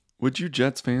Would you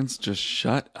Jets fans just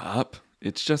shut up?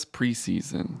 It's just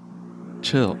preseason.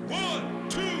 Chill. 1,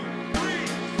 2, 3,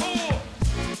 4.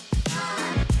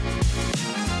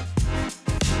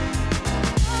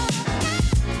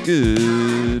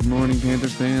 Good morning,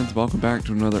 Panthers fans. Welcome back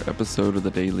to another episode of the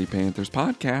Daily Panthers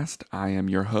podcast. I am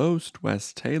your host,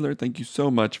 Wes Taylor. Thank you so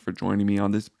much for joining me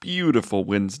on this beautiful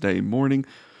Wednesday morning.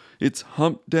 It's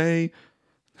hump day.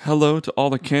 Hello to all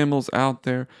the camels out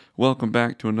there. Welcome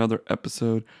back to another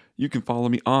episode. You can follow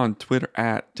me on Twitter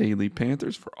at Daily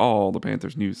Panthers for all the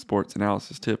Panthers news, sports,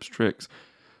 analysis, tips, tricks,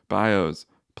 bios,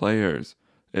 players,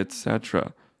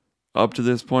 etc. Up to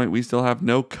this point, we still have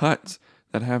no cuts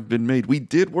that have been made. We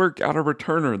did work out a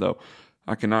returner, though.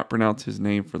 I cannot pronounce his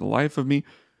name for the life of me,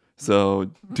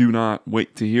 so do not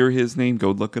wait to hear his name.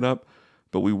 Go look it up.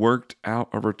 But we worked out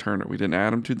a returner. We didn't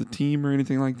add him to the team or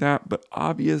anything like that, but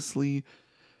obviously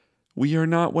we are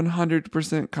not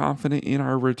 100% confident in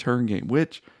our return game,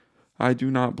 which I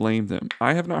do not blame them.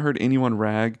 I have not heard anyone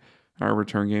rag our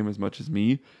return game as much as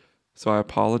me, so I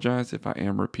apologize if I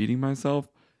am repeating myself,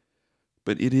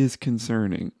 but it is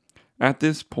concerning. At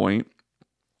this point,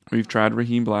 we've tried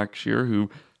Raheem Blackshear, who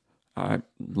I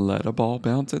let a ball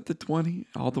bounce at the 20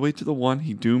 all the way to the 1.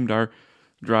 He doomed our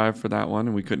drive for that one,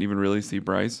 and we couldn't even really see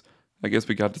Bryce. I guess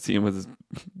we got to see him with his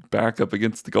back up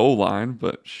against the goal line,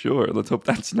 but sure, let's hope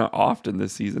that's not often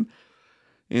this season.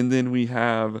 And then we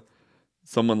have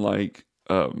someone like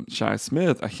Shi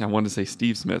Smith. I wanted to say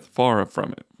Steve Smith, far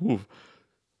from it. Oof.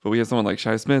 But we have someone like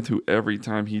Shi Smith who every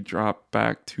time he dropped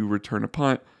back to return a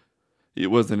punt, it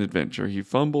was an adventure. He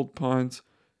fumbled punts.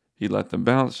 He let them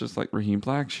bounce just like Raheem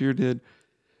Blackshear did.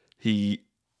 He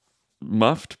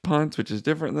muffed punts, which is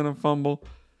different than a fumble.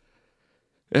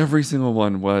 Every single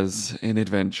one was an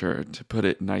adventure, to put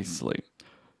it nicely.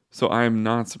 So I am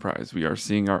not surprised we are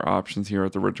seeing our options here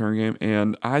at the return game.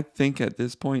 And I think at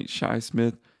this point, Shi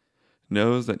Smith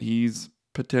knows that he's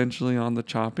potentially on the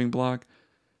chopping block.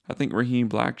 I think Raheem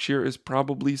Blackshear is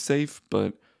probably safe,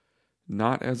 but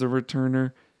not as a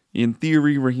returner. In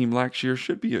theory, Raheem Blackshear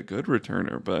should be a good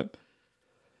returner, but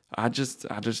I just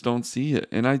don't see it.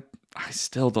 And I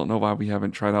still don't know why we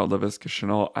haven't tried out Laviska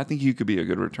Shenault. I think he could be a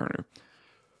good returner.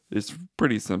 It's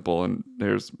pretty simple, and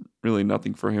there's really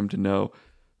nothing for him to know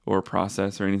or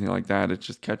process or anything like that. It's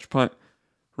just catch punt,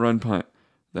 run punt.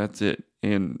 That's it.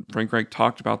 And Frank Reich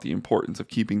talked about the importance of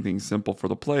keeping things simple for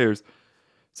the players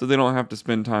so they don't have to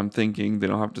spend time thinking. They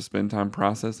don't have to spend time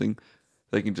processing.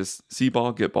 They can just see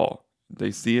ball, get ball.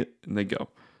 They see it, and they go.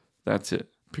 That's it,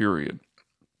 period.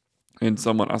 And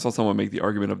I saw someone make the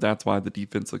argument of that's why the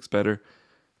defense looks better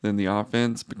than the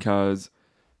offense, because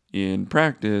in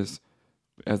practice,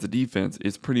 as a defense,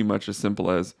 it's pretty much as simple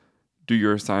as do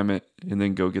your assignment and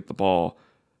then go get the ball.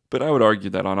 But I would argue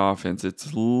that on offense,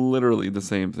 it's literally the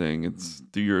same thing. It's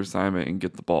do your assignment and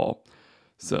get the ball.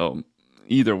 So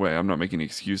either way, I'm not making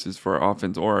excuses for our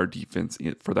offense or our defense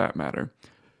for that matter.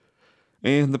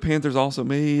 And the Panthers also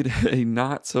made a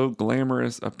not so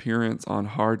glamorous appearance on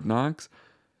Hard Knocks.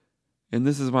 And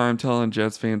this is why I'm telling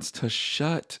Jets fans to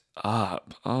shut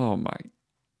up. Oh my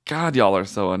God, y'all are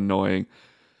so annoying.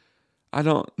 I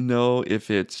don't know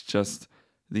if it's just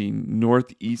the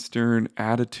Northeastern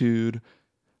attitude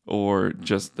or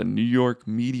just the New York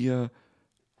media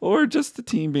or just the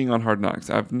team being on Hard Knocks.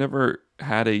 I've never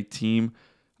had a team,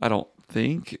 I don't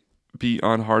think, be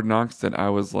on Hard Knocks that I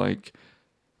was like,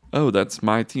 oh, that's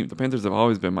my team. The Panthers have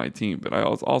always been my team, but I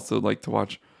also like to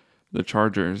watch the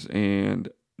Chargers. And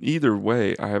either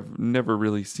way, I have never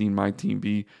really seen my team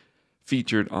be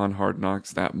featured on Hard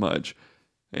Knocks that much.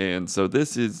 And so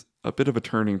this is a bit of a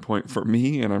turning point for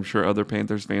me, and I'm sure other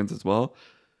Panthers fans as well.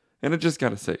 And I just got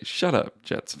to say, shut up,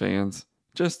 Jets fans.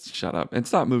 Just shut up and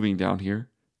stop moving down here.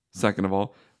 Second of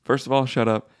all, first of all, shut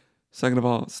up. Second of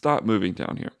all, stop moving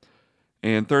down here.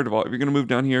 And third of all, if you're going to move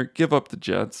down here, give up the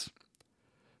Jets.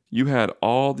 You had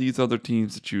all these other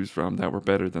teams to choose from that were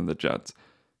better than the Jets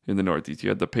in the Northeast. You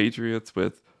had the Patriots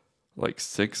with like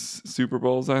 6 Super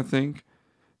Bowls, I think.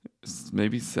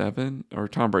 Maybe 7, or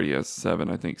Tom Brady has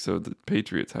 7, I think. So the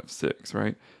Patriots have 6,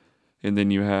 right? And then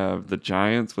you have the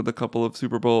Giants with a couple of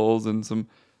Super Bowls and some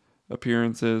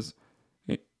appearances.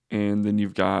 And then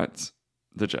you've got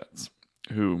the Jets,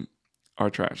 who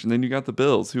are trash. And then you got the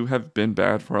Bills, who have been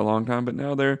bad for a long time, but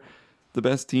now they're the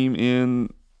best team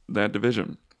in that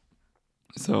division.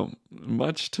 So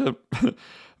much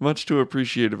to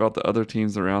appreciate about the other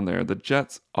teams around there. The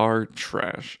Jets are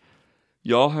trash.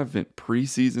 Y'all have been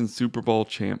preseason Super Bowl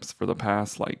champs for the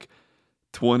past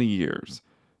 20 years.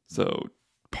 So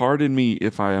pardon me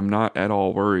if I am not at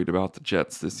all worried about the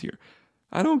Jets this year.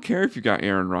 I don't care if you got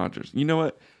Aaron Rodgers. You know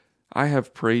what? I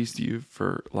have praised you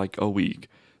for a week.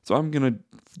 So I'm going to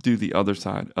do the other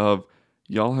side of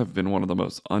y'all have been one of the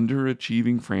most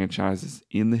underachieving franchises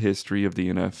in the history of the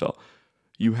NFL.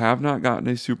 You have not gotten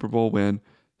a Super Bowl win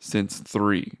since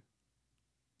 3.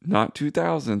 Not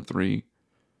 2003,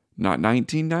 not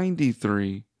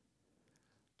 1993,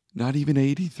 not even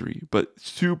 83, but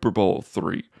Super Bowl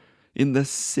 3 in the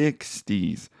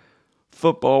 60s.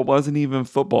 Football wasn't even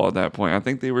football at that point. I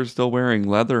think they were still wearing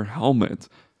leather helmets.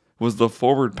 Was the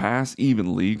forward pass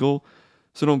even legal?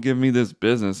 So don't give me this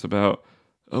business about,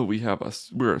 oh,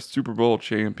 we're a Super Bowl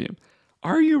champion.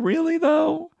 Are you really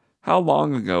though? How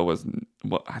long ago was,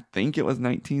 well, I think it was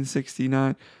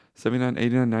 1969, 79,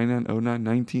 89, 99, 09,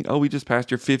 19. Oh, we just passed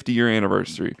your 50-year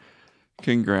anniversary.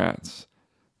 Congrats.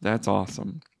 That's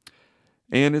awesome.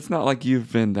 And it's not like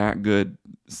you've been that good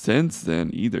since then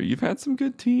either. You've had some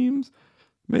good teams,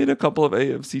 made a couple of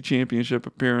AFC championship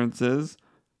appearances.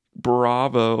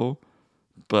 Bravo.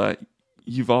 But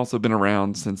you've also been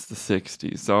around since the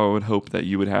 60s. So I would hope that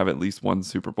you would have at least one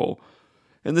Super Bowl.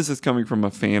 And this is coming from a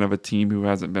fan of a team who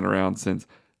hasn't been around since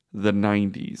the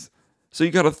 90s. So you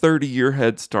got a 30-year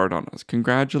head start on us.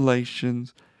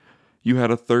 Congratulations. You had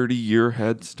a 30-year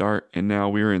head start, and now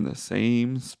we're in the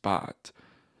same spot.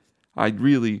 I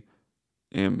really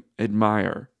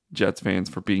admire Jets fans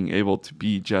for being able to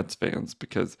be Jets fans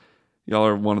because y'all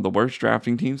are one of the worst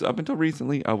drafting teams up until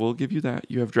recently. I will give you that.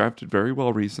 You have drafted very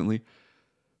well recently.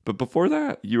 But before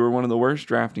that, you were one of the worst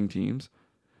drafting teams.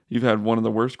 You've had one of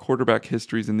the worst quarterback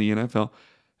histories in the NFL.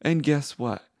 And guess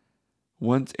what?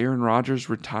 Once Aaron Rodgers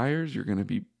retires, you're going to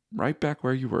be right back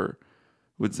where you were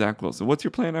with Zach Wilson. What's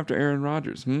your plan after Aaron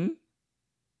Rodgers?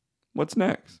 What's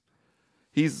next?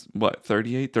 He's,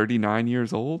 38, 39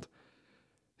 years old?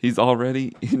 He's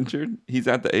already injured? He's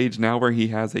at the age now where he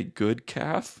has a good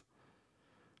calf?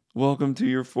 Welcome to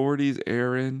your 40s,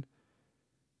 Aaron.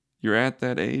 You're at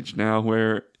that age now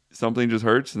where something just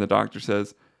hurts and the doctor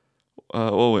says,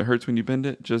 oh, it hurts when you bend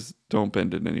it? Just don't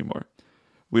bend it anymore.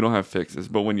 We don't have fixes.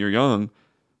 But when you're young,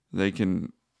 they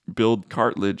can build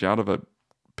cartilage out of a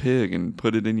pig and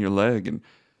put it in your leg and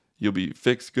you'll be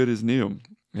fixed good as new.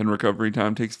 And recovery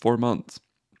time takes 4 months.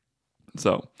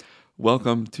 So,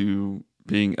 welcome to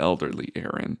being elderly,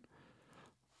 Aaron.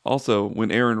 Also,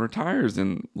 when Aaron retires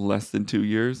in less than 2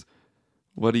 years,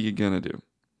 what are you going to do?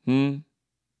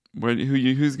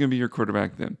 Who's going to be your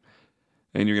quarterback then?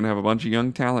 And you're going to have a bunch of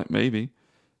young talent, maybe.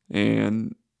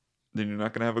 And then you're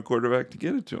not going to have a quarterback to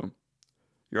get it to him.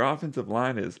 Your offensive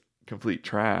line is complete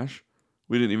trash.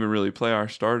 We didn't even really play our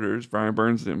starters. Brian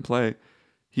Burns didn't play.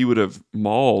 He would have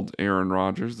mauled Aaron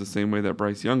Rodgers the same way that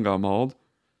Bryce Young got mauled.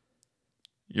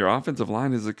 Your offensive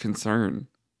line is a concern.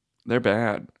 They're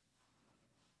bad.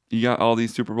 You got all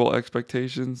these Super Bowl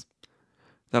expectations.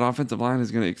 That offensive line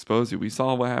is going to expose you. We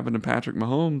saw what happened to Patrick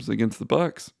Mahomes against the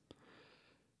Bucs.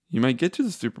 You might get to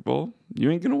the Super Bowl.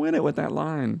 You ain't going to win it with that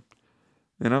line.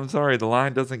 And I'm sorry, the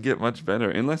line doesn't get much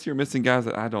better unless you're missing guys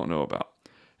that I don't know about.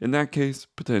 In that case,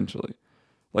 potentially.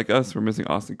 Like us, we're missing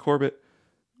Austin Corbett.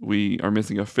 We are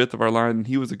missing a fifth of our line, and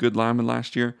he was a good lineman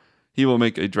last year. He will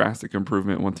make a drastic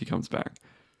improvement once he comes back.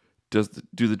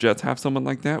 Do the Jets have someone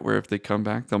like that where if they come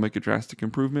back, they'll make a drastic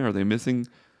improvement? Are they missing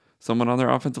someone on their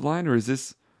offensive line, or is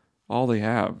this all they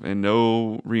have and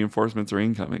no reinforcements are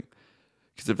incoming?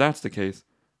 Because if that's the case,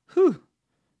 y'all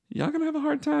going to have a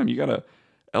hard time. You got a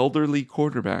elderly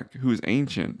quarterback who's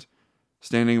ancient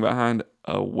standing behind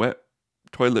a wet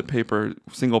toilet paper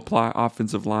single-ply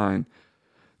offensive line.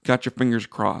 Got your fingers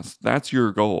crossed. That's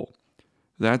your goal.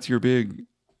 That's your big,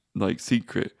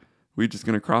 secret. We're just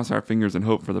going to cross our fingers and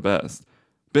hope for the best.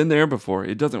 Been there before.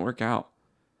 It doesn't work out.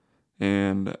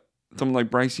 And someone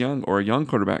like Bryce Young or a young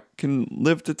quarterback can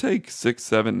live to take 6,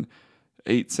 7,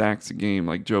 8 sacks a game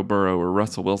like Joe Burrow or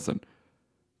Russell Wilson.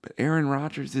 But Aaron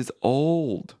Rodgers is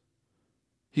old.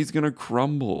 He's going to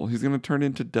crumble. He's going to turn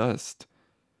into dust.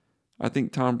 I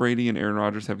think Tom Brady and Aaron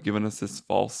Rodgers have given us this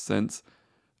false sense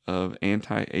of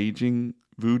anti-aging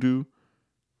voodoo.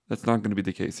 That's not going to be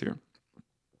the case here.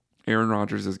 Aaron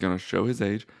Rodgers is going to show his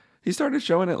age. He started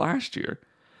showing it last year.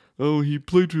 Oh, he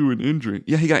played through an injury.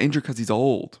 Yeah, he got injured because he's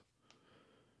old.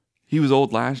 He was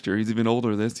old last year. He's even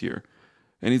older this year.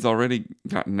 And he's already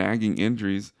got nagging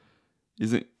injuries.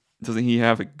 Doesn't he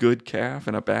have a good calf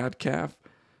and a bad calf?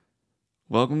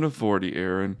 Welcome to 40,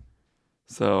 Aaron.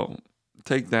 So,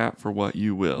 take that for what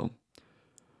you will.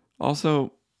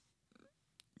 Also,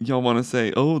 y'all want to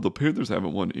say, oh, the Panthers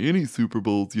haven't won any Super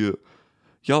Bowls yet.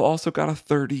 Y'all also got a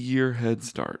 30-year head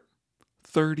start.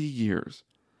 30 years.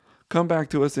 Come back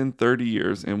to us in 30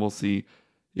 years and we'll see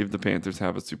if the Panthers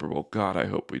have a Super Bowl. God, I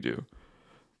hope we do.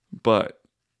 But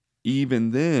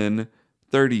even then,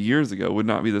 30 years ago would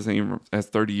not be the same as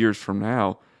 30 years from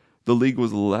now The league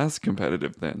was less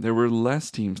competitive then. There were less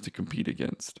teams to compete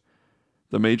against.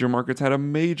 The major markets had a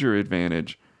major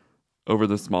advantage over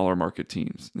the smaller market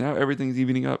teams. Now everything's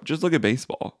evening up. Just look at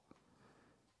baseball.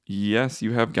 Yes,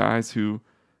 you have guys who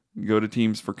go to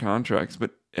teams for contracts,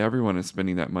 but everyone is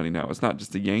spending that money now. It's not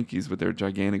just the Yankees with their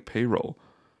gigantic payroll.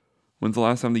 When's the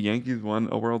last time the Yankees won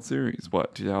a World Series?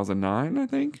 2009, I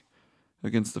think?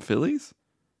 Against the Phillies?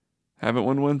 Haven't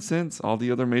won one since. All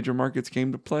the other major markets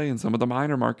came to play, and some of the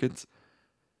minor markets.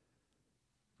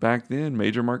 Back then,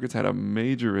 major markets had a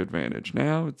major advantage.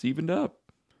 Now it's evened up.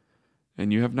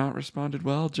 And you have not responded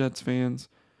well, Jets fans.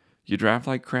 You draft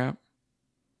like crap.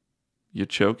 You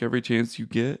choke every chance you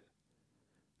get.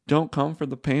 Don't come for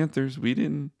the Panthers. We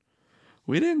didn't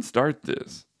start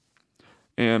this.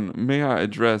 And may I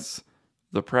address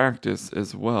the practice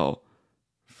as well.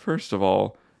 First of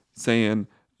all, saying,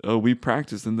 oh, we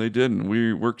practiced and they didn't.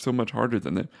 We worked so much harder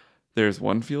than them. There's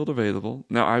one field available.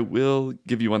 Now, I will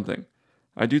give you one thing.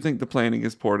 I do think the planning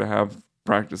is poor to have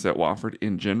practice at Wofford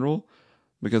in general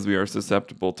because we are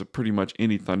susceptible to pretty much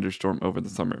any thunderstorm over the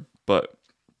summer. But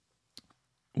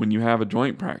when you have a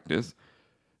joint practice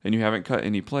and you haven't cut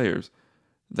any players,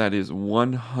 that is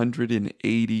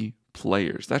 180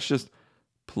 players. That's just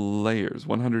players,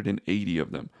 180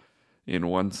 of them in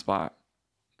one spot.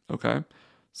 Okay?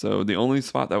 So the only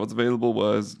spot that was available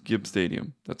was Gibbs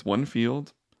Stadium. That's one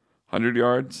field, 100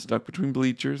 yards stuck between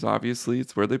bleachers. Obviously,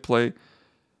 it's where they play.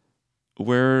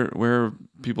 Where are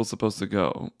people supposed to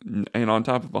go? And on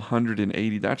top of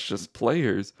 180, that's just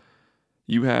players.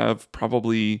 You have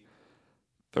probably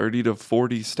 30 to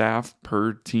 40 staff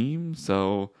per team.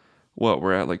 So what,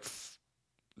 we're at like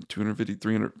 250,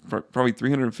 300, probably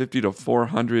 350 to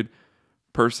 400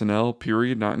 personnel,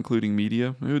 period, not including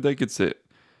media. Who they could sit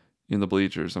in the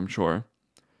bleachers, I'm sure.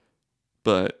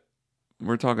 But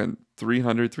we're talking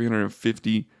 300,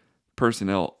 350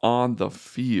 personnel on the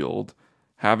field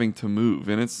having to move.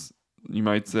 And it's, you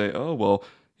might say, oh, well,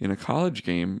 in a college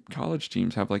game, college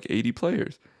teams have like 80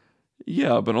 players.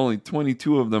 Yeah, but only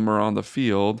 22 of them are on the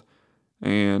field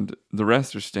and the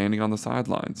rest are standing on the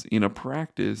sidelines. In a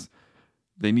practice,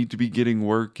 they need to be getting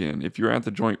work in. If you're at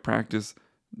the joint practice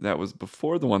that was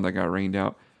before the one that got rained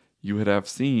out, you would have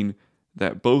seen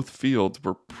that both fields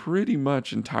were pretty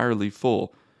much entirely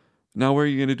full. Now, where are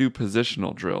you going to do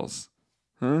positional drills?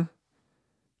 Huh?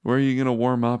 Where are you going to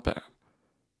warm up at?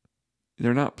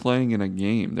 They're not playing in a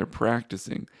game. They're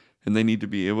practicing. And they need to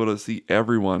be able to see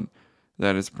everyone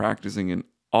that is practicing in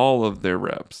all of their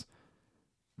reps.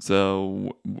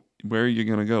 So where are you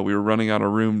going to go? We were running out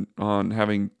of room on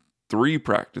having 3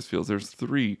 practice fields. There's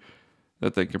 3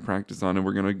 that they can practice on, and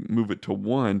we're going to move it to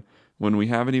 1 when we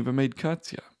haven't even made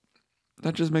cuts yet.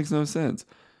 That just makes no sense.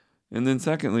 And then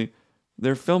secondly,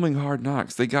 they're filming Hard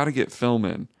Knocks. They got to get film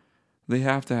in. They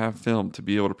have to have film to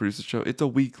be able to produce a show. It's a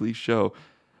weekly show,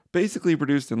 basically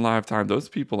produced in live time. Those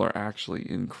people are actually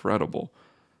incredible.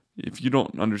 If you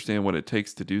don't understand what it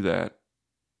takes to do that,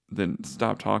 then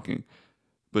stop talking.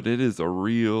 But it is a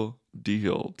real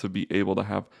deal to be able to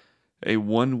have a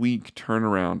 1-week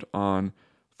turnaround on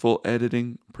full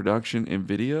editing, production, and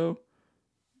video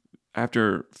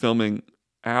after filming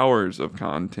hours of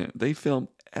content. They film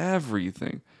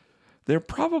everything. They're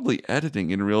probably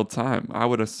editing in real time. I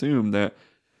would assume that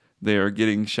they are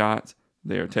getting shots,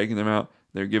 they are taking them out,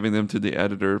 they're giving them to the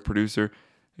editor, producer,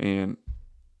 and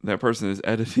that person is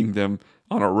editing them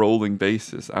on a rolling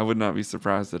basis. I would not be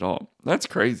surprised at all. That's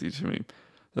crazy to me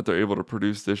that they're able to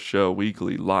produce this show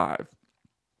weekly live.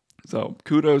 So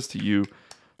kudos to you,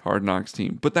 Hard Knocks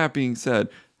team. But that being said,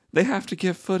 they have to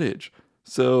get footage.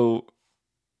 So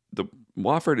the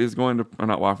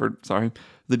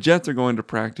Jets are going to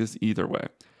practice either way.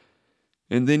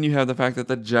 And then you have the fact that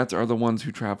the Jets are the ones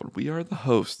who traveled. We are the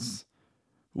hosts.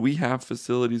 We have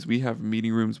facilities, we have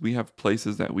meeting rooms, we have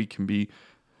places that we can be.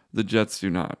 The Jets do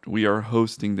not. We are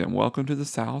hosting them. Welcome to the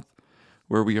South,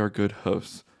 where we are good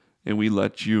hosts. And we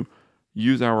let you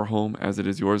use our home as it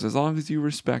is yours, as long as you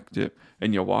respect it.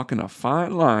 And you're walking a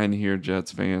fine line here,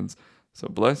 Jets fans. So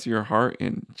bless your heart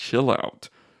and chill out.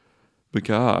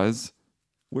 Because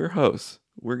we're hosts.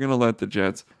 We're going to let the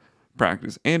Jets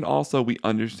practice. And also, we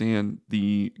understand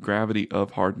the gravity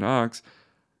of Hard Knocks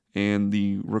and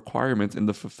the requirements and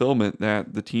the fulfillment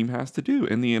that the team has to do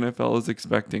and the NFL is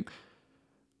expecting.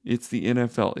 It's the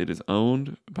NFL. It is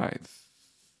owned by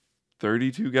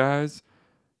 32 guys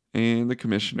and the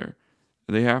commissioner.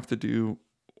 They have to do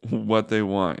what they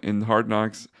want. And Hard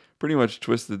Knocks pretty much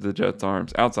twisted the Jets'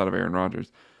 arms, outside of Aaron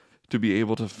Rodgers, to be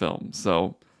able to film.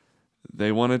 So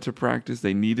they wanted to practice.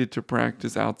 They needed to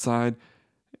practice outside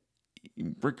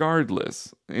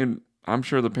regardless. And I'm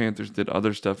sure the Panthers did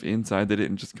other stuff inside. They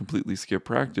didn't just completely skip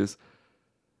practice,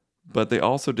 but they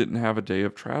also didn't have a day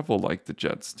of travel like the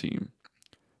Jets team.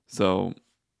 So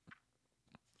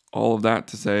all of that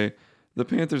to say, the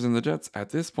Panthers and the Jets at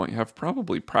this point have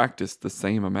probably practiced the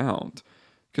same amount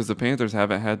because the Panthers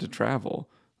haven't had to travel.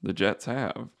 The Jets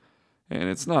have. And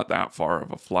it's not that far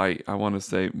of a flight. I want to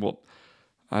say, well,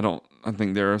 I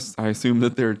assume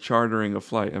that they're chartering a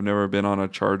flight. I've never been on a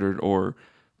chartered or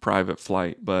private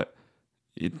flight, but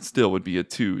it still would be a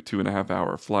 2.5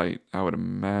 hour flight, I would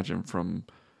imagine, from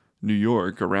New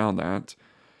York around that.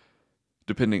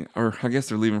 Depending, or I guess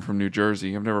they're leaving from New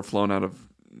Jersey. I've never flown out of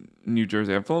New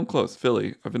Jersey. I've flown close,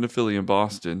 Philly. I've been to Philly and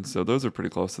Boston, so those are pretty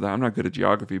close to that. I'm not good at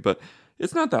geography, but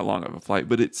it's not that long of a flight,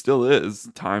 but it still is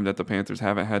time that the Panthers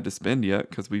haven't had to spend yet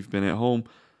because we've been at home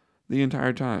the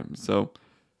entire time. So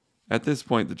at this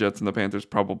point, the Jets and the Panthers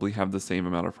probably have the same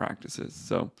amount of practices.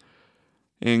 So,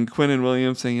 and Quinnen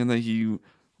Williams saying that he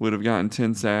would have gotten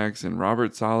 10 sacks, and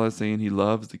Robert Saleh saying he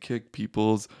loves to kick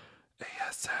people's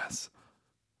ASS.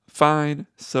 Fine,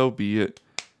 so be it.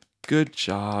 Good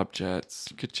job,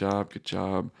 Jets. Good job, good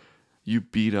job. You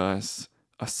beat us,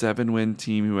 a 7-win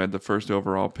team who had the first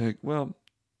overall pick. Well,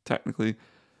 technically,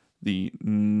 the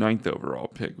 9th overall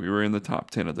pick. We were in the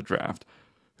top 10 of the draft.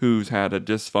 Who's had a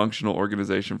dysfunctional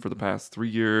organization for the past 3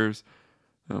 years.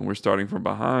 We're starting from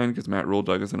behind because Matt Rule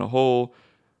dug us in a hole.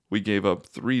 We gave up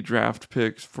 3 draft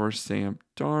picks for Sam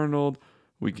Darnold.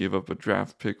 We gave up a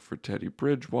draft pick for Teddy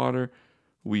Bridgewater.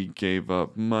 We gave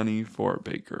up money for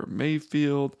Baker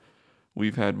Mayfield.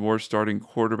 We've had more starting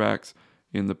quarterbacks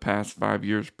in the past 5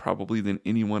 years probably than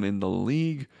anyone in the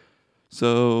league.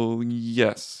 So,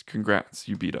 yes, congrats.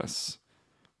 You beat us.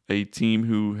 A team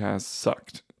who has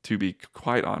sucked, to be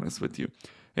quite honest with you.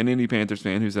 And any Panthers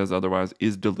fan who says otherwise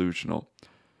is delusional.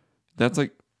 That's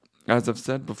like, as I've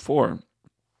said before,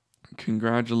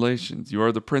 congratulations. You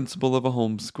are the principal of a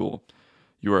homeschool.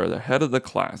 You are the head of the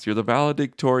class. You're the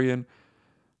valedictorian.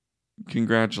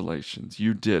 Congratulations.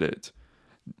 You did it.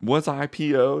 Was I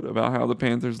PO'd about how the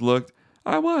Panthers looked?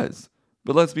 I was.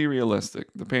 But let's be realistic.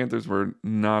 The Panthers were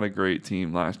not a great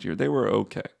team last year. They were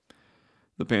okay.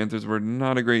 The Panthers were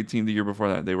not a great team the year before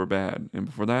that. They were bad. And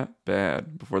before that,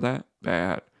 bad. Before that,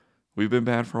 bad. We've been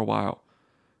bad for a while.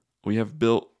 We have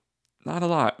built not a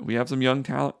lot. We have some young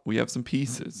talent. We have some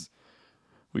pieces.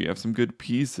 We have some good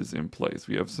pieces in place.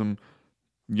 We have some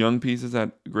young pieces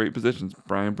at great positions.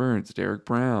 Brian Burns, Derek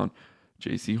Brown,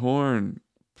 J.C. Horn,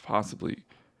 possibly.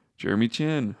 Jeremy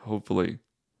Chin, hopefully.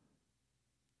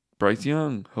 Bryce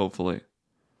Young, hopefully.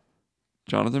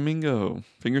 Jonathan Mingo,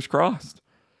 fingers crossed.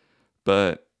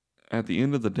 But at the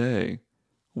end of the day,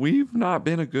 we've not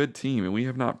been a good team, and we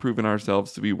have not proven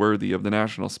ourselves to be worthy of the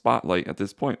national spotlight at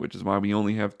this point, which is why we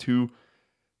only have 2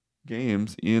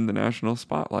 games in the national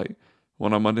spotlight.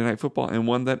 One on Monday Night Football and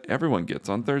one that everyone gets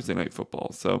on Thursday Night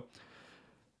Football. So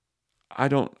I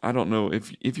don't know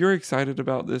if you're excited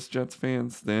about this, Jets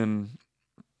fans, then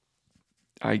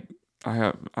I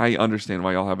understand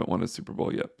why y'all haven't won a Super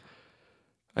Bowl yet.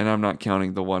 And I'm not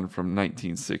counting the one from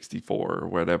 1964 or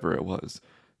whatever it was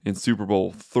in Super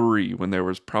Bowl III when there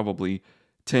was probably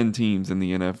 10 teams in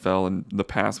the NFL and the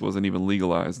pass wasn't even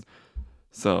legalized.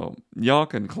 So y'all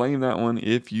can claim that one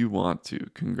if you want to.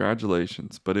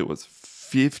 Congratulations. But it was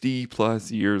 50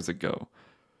 plus years ago.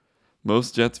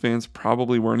 Most Jets fans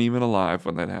probably weren't even alive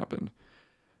when that happened.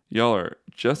 Y'all are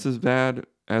just as bad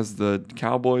as the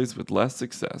Cowboys with less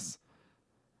success.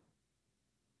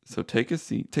 So take a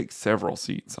seat, take several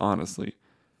seats, honestly.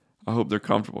 I hope they're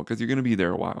comfortable because you're going to be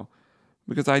there a while.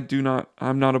 Because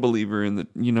I'm not a believer in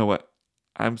you know what?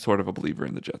 I'm sort of a believer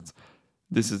in the Jets.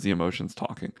 This is the emotions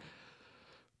talking.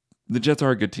 The Jets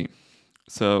are a good team.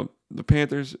 So the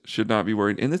Panthers should not be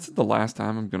worried. And this is the last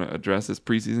time I'm going to address this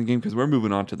preseason game because we're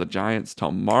moving on to the Giants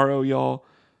tomorrow, y'all.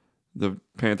 The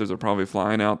Panthers are probably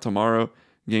flying out tomorrow.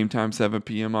 Game time 7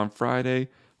 p.m. on Friday.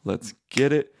 Let's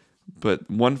get it. But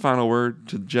one final word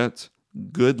to the Jets.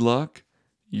 Good luck.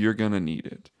 You're going to need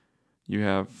it.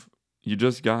 You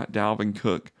just got Dalvin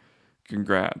Cook.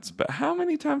 Congrats. But how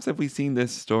many times have we seen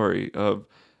this story of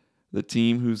the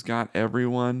team who's got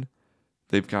everyone?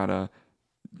 They've got a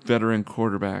veteran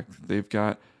quarterback. They've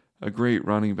got a great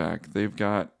running back. They've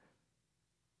got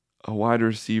a wide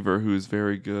receiver who's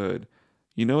very good.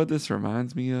 You know what this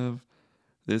reminds me of?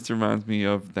 This reminds me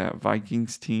of that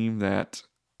Vikings team that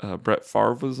Brett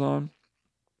Favre was on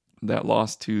that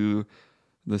lost to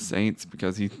the Saints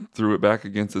because he threw it back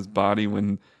against his body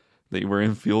when they were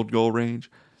in field goal range.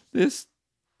 This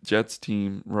Jets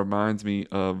team reminds me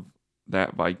of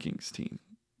that Vikings team.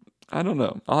 I don't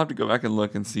know. I'll have to go back and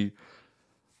look and see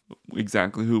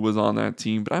exactly who was on that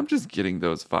team, but I'm just getting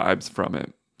those vibes from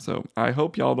it. So I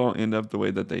hope y'all don't end up the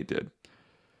way that they did.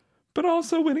 But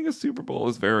also, winning a Super Bowl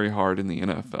is very hard in the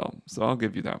NFL, so I'll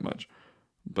give you that much.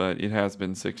 But it has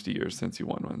been 60 years since you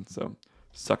won one, so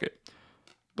suck it.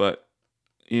 But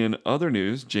in other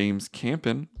news, James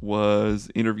Campen was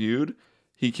interviewed.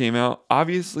 He came out.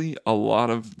 Obviously, a lot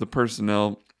of the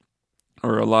personnel,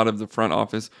 or a lot of the front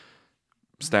office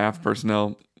staff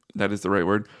personnel, that is the right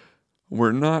word,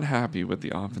 were not happy with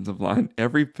the offensive line.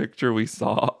 Every picture we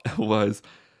saw was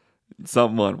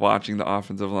someone watching the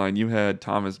offensive line. You had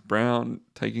Thomas Brown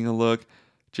taking a look,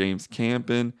 James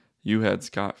Campen, you had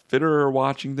Scott Fitterer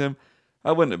watching them.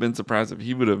 I wouldn't have been surprised if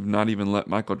he would have not even let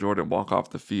Michael Jordan walk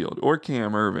off the field, or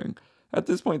Cam Irving. At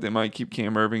this point, they might keep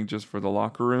Cam Irving just for the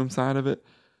locker room side of it,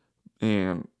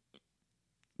 and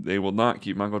they will not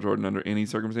keep Michael Jordan under any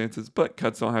circumstances, but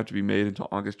cuts don't have to be made until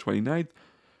August 29th.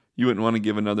 You wouldn't want to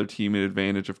give another team an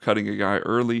advantage of cutting a guy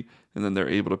early, and then they're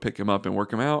able to pick him up and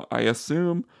work him out, I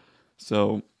assume.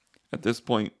 So at this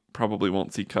point, probably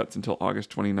won't see cuts until August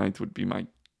 29th would be my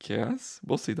guess.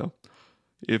 We'll see, though.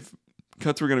 If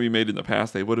cuts were going to be made in the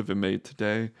past, they would have been made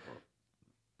today.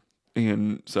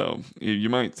 And so you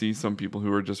might see some people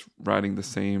who are just riding the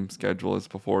same schedule as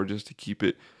before just to keep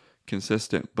it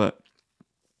consistent. But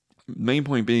main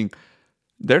point being,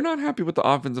 they're not happy with the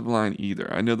offensive line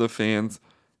either. I know the fans,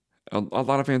 a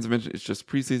lot of fans have mentioned it's just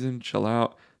preseason, chill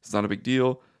out, it's not a big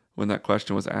deal. When that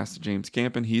question was asked to James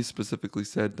Campen, he specifically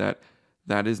said that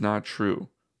that is not true.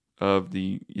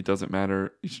 It doesn't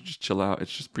matter, you should just chill out,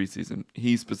 it's just preseason.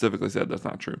 He specifically said that's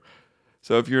not true.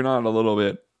 So if you're not a little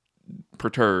bit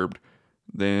perturbed,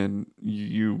 then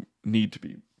you need to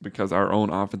be, because our own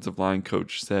offensive line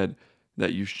coach said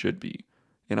that you should be.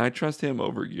 And I trust him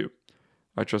over you.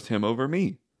 I trust him over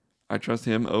me. I trust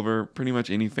him over pretty much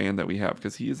any fan that we have,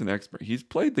 because he is an expert. He's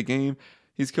played the game.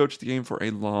 He's coached the game for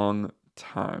a long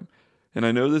time. And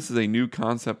I know this is a new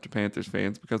concept to Panthers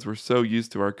fans because we're so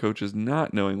used to our coaches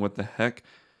not knowing what the heck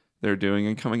they're doing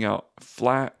and coming out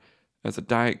flat as a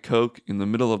Diet Coke in the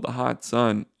middle of the hot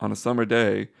sun on a summer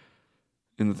day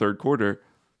in the third quarter.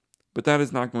 But that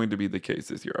is not going to be the case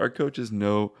this year. Our coaches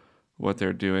know what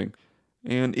they're doing.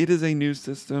 And it is a new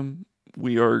system.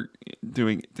 We are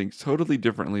doing things totally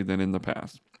differently than in the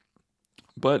past.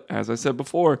 But as I said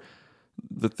before,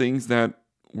 the things that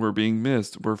were being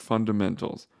missed were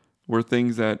fundamentals, were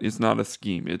things that it's not a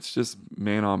scheme. It's just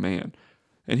man on man.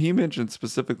 And he mentioned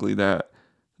specifically that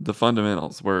the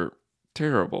fundamentals were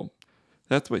terrible.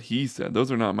 That's what he said.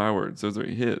 Those are not my words. Those are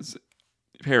his.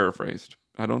 Paraphrased.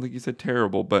 I don't think he said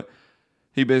terrible, but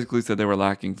he basically said they were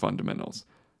lacking fundamentals.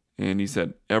 And he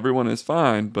said, everyone is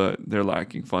fine, but they're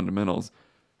lacking fundamentals.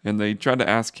 And they tried to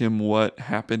ask him what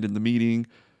happened in the meeting.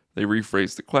 They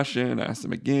rephrased the question, asked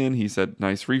him again. He said,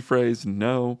 nice rephrase,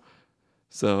 no.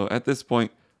 So at this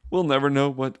point, we'll never know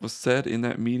what was said in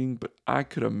that meeting, but I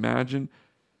could imagine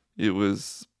it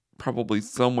was probably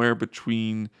somewhere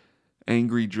between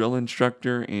angry drill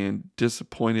instructor and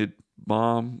disappointed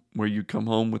mom, where you come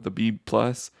home with a B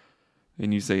plus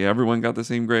and you say everyone got the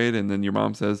same grade, and then your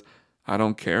mom says, I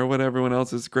don't care what everyone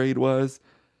else's grade was,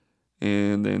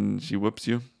 and then she whoops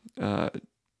you.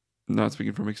 Not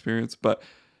speaking from experience, but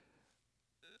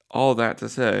all that to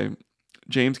say,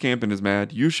 James Campen is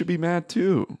mad. You should be mad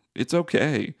too. It's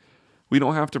okay. We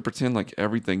don't have to pretend like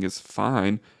everything is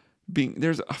fine.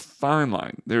 There's a fine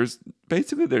line. There's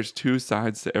two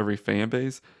sides to every fan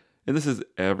base, and this is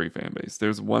every fan base.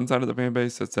 There's one side of the fan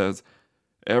base that says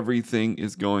everything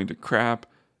is going to crap.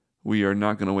 We are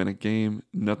not going to win a game.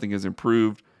 Nothing is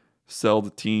improved. Sell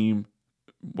the team,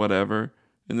 whatever.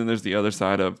 And then there's the other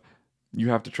side of you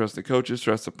have to trust the coaches,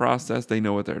 trust the process. They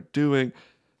know what they're doing.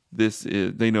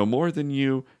 They know more than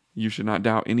you. You should not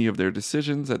doubt any of their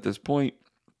decisions at this point.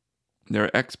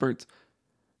 They're experts.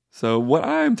 So what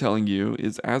I'm telling you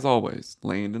is, as always,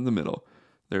 land in the middle.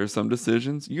 There are some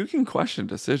decisions. You can question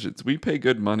decisions. We pay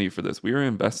good money for this. We are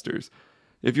investors.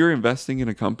 If you're investing in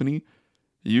a company,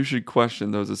 you should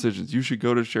question those decisions. You should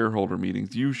go to shareholder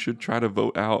meetings. You should try to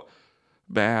vote out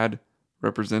bad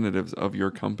representatives of your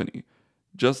company.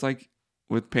 Just like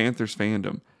with Panthers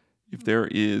fandom, if there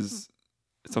is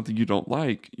something you don't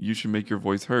like, you should make your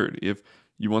voice heard. If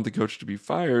you want the coach to be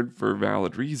fired for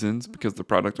valid reasons because the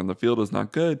product on the field is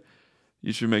not good,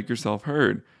 you should make yourself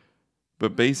heard.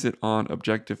 But base it on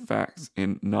objective facts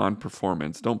and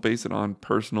non-performance. Don't base it on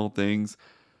personal things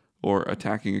or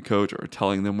attacking a coach or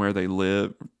telling them where they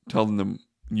live, telling them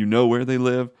you know where they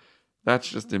live. That's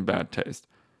just in bad taste.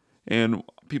 And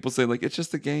people say, like, it's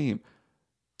just a game.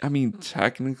 I mean,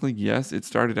 technically, yes, it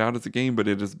started out as a game, but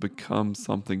it has become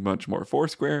something much more.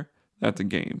 Foursquare, that's a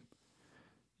game.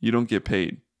 You don't get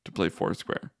paid to play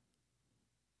Foursquare.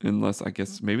 unless I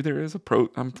guess maybe there is a pro.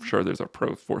 I'm sure there's a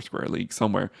pro Foursquare league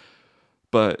somewhere.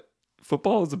 But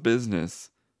football is a business,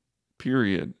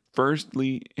 period.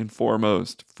 Firstly and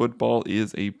foremost, football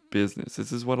is a business.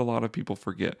 This is what a lot of people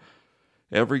forget.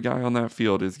 Every guy on that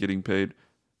field is getting paid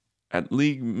at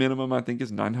league minimum, I think,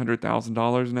 is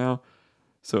 $900,000 now.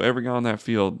 So every guy on that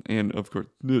field, and of course,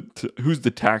 who's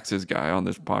the taxes guy on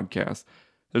this podcast?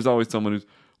 There's always someone who's,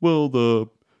 well, the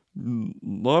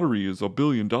lottery is $1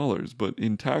 billion,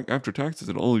 but after taxes,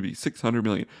 it'll only be $600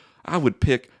 million. I would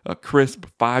pick a crisp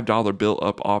 $5 bill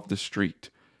up off the street.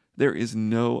 There is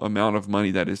no amount of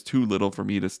money that is too little for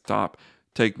me to stop,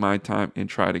 take my time, and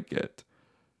try to get.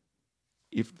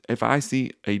 If I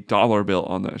see a dollar bill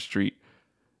on that street,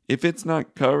 if it's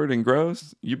not covered in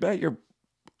gross, you bet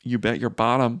your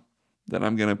bottom that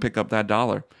I'm gonna pick up that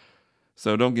dollar.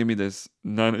 So don't give me this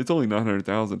it's only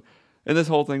 900,000. And this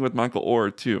whole thing with Michael Orr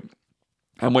too.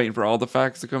 I'm waiting for all the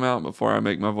facts to come out before I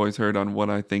make my voice heard on what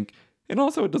I think. And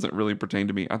also, it doesn't really pertain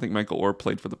to me. I think Michael Orr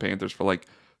played for the Panthers for like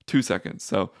 2 seconds.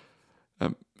 So,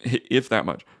 if that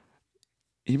much.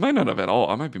 He might not have at all.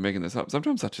 I might be making this up.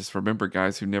 Sometimes I just remember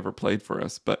guys who never played for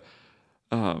us. But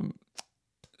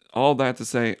all that to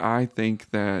say, I think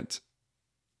that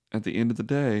at the end of the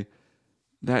day,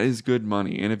 that is good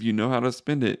money. And if you know how to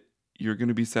spend it, you're going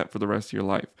to be set for the rest of your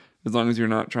life. As long as you're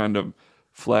not trying to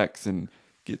flex and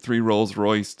get 3 Rolls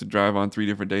Royce to drive on 3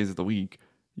 different days of the week,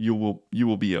 you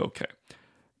will be okay.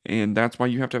 And that's why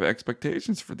you have to have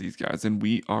expectations for these guys. And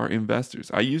we are investors.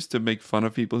 I used to make fun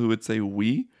of people who would say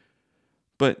we,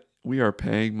 but we are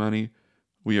paying money.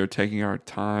 We are taking our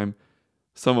time.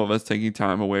 Some of us taking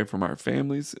time away from our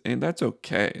families, and that's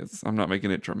okay. I'm not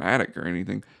making it dramatic or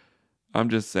anything. I'm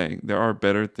just saying there are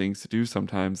better things to do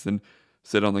sometimes than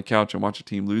sit on the couch and watch a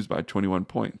team lose by 21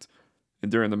 points.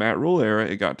 And during the Matt Rule era,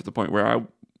 it got to the point where I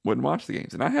wouldn't watch the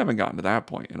games. And I haven't gotten to that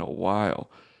point in a while.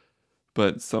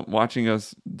 But watching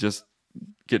us just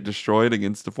get destroyed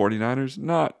against the 49ers,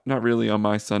 not really on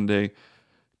my Sunday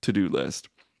to-do list.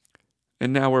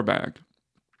 And now we're back.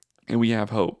 And we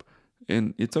have hope.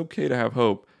 And it's okay to have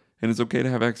hope. And it's okay to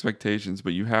have expectations.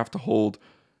 But you have to hold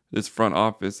this front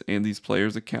office and these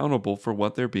players accountable for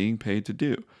what they're being paid to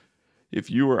do. If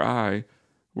you or I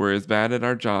were as bad at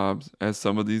our jobs as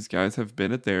some of these guys have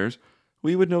been at theirs,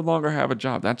 we would no longer have a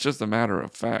job. That's just a matter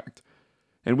of fact.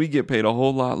 And we get paid a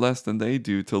whole lot less than they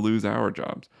do to lose our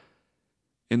jobs.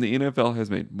 And the NFL has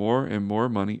made more and more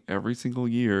money every single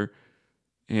year.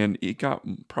 And it got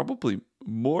probably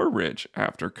more rich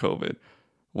after COVID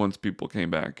once people came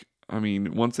back. I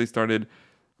mean, once they started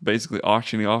basically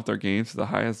auctioning off their games to the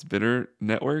highest bidder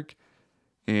network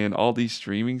and all these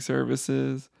streaming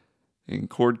services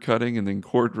and cord cutting and then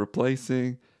cord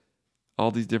replacing, all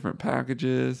these different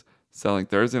packages, selling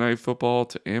Thursday Night Football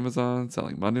to Amazon,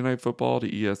 selling Monday Night Football to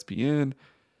ESPN.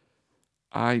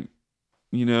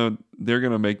 They're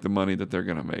going to make the money that they're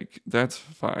going to make. That's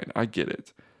fine. I get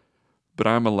it. But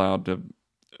I'm allowed to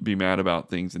be mad about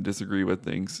things and disagree with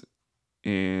things.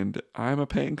 And I'm a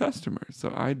paying customer.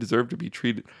 So I deserve to be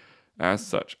treated as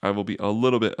such. I will be a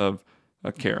little bit of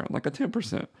a Karen, like a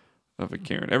 10% of a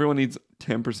Karen. Everyone needs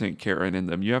 10% Karen in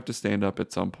them. You have to stand up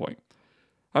at some point.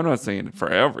 I'm not saying for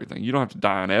everything. You don't have to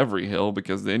die on every hill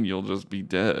because then you'll just be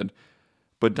dead.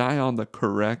 But die on the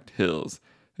correct hills.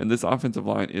 And this offensive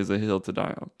line is a hill to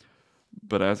die on.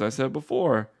 But as I said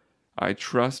before, I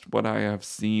trust what I have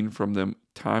seen from them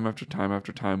time after time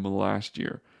after time last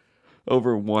year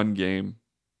over one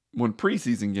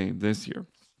preseason game this year.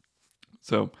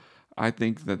 So I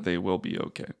think that they will be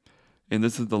okay. And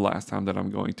this is the last time that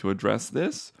I'm going to address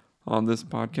this on this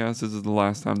podcast. This is the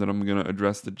last time that I'm going to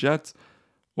address the Jets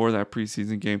or that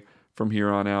preseason game. From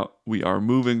here on out, we are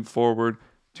moving forward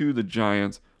to the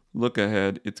Giants. Look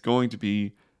ahead. It's going to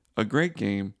be a great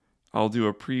game. I'll do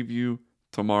a preview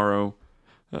tomorrow.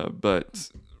 But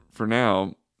for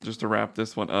now, just to wrap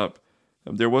this one up,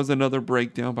 there was another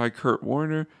breakdown by Kurt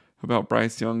Warner about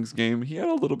Bryce Young's game. He had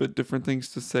a little bit different things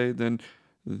to say than,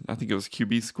 I think it was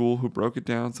QB School who broke it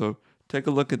down. So take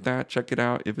a look at that. Check it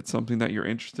out if it's something that you're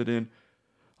interested in.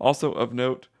 Also of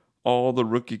note, all the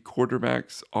rookie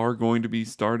quarterbacks are going to be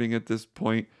starting at this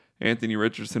point. Anthony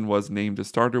Richardson was named a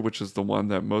starter, which is the one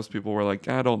that most people were like,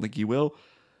 I don't think he will.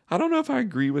 I don't know if I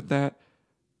agree with that.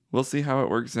 We'll see how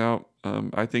it works out.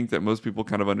 I think that most people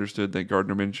kind of understood that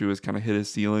Gardner Minshew has kind of hit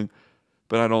his ceiling,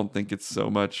 but I don't think it's so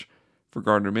much for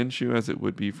Gardner Minshew as it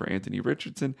would be for Anthony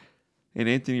Richardson. And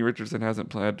Anthony Richardson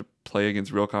hasn't had to play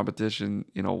against real competition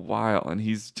in a while, and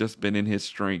he's just been in his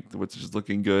strength, which is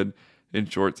looking good in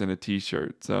shorts and a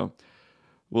t-shirt. So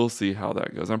we'll see how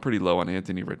that goes. I'm pretty low on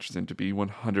Anthony Richardson, to be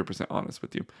 100% honest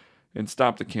with you. And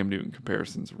stop the Cam Newton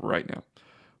comparisons right now.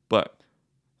 But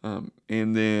And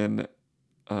then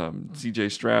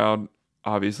CJ Stroud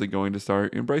obviously going to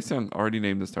start, and Bryce Young already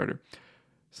named the starter.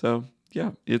 So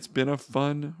yeah, it's been a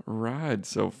fun ride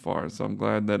so far. So I'm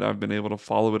glad that I've been able to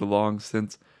follow it along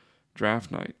since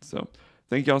draft night. So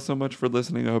thank y'all so much for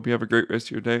listening. I hope you have a great rest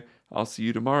of your day. I'll see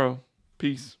you tomorrow.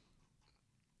 Peace.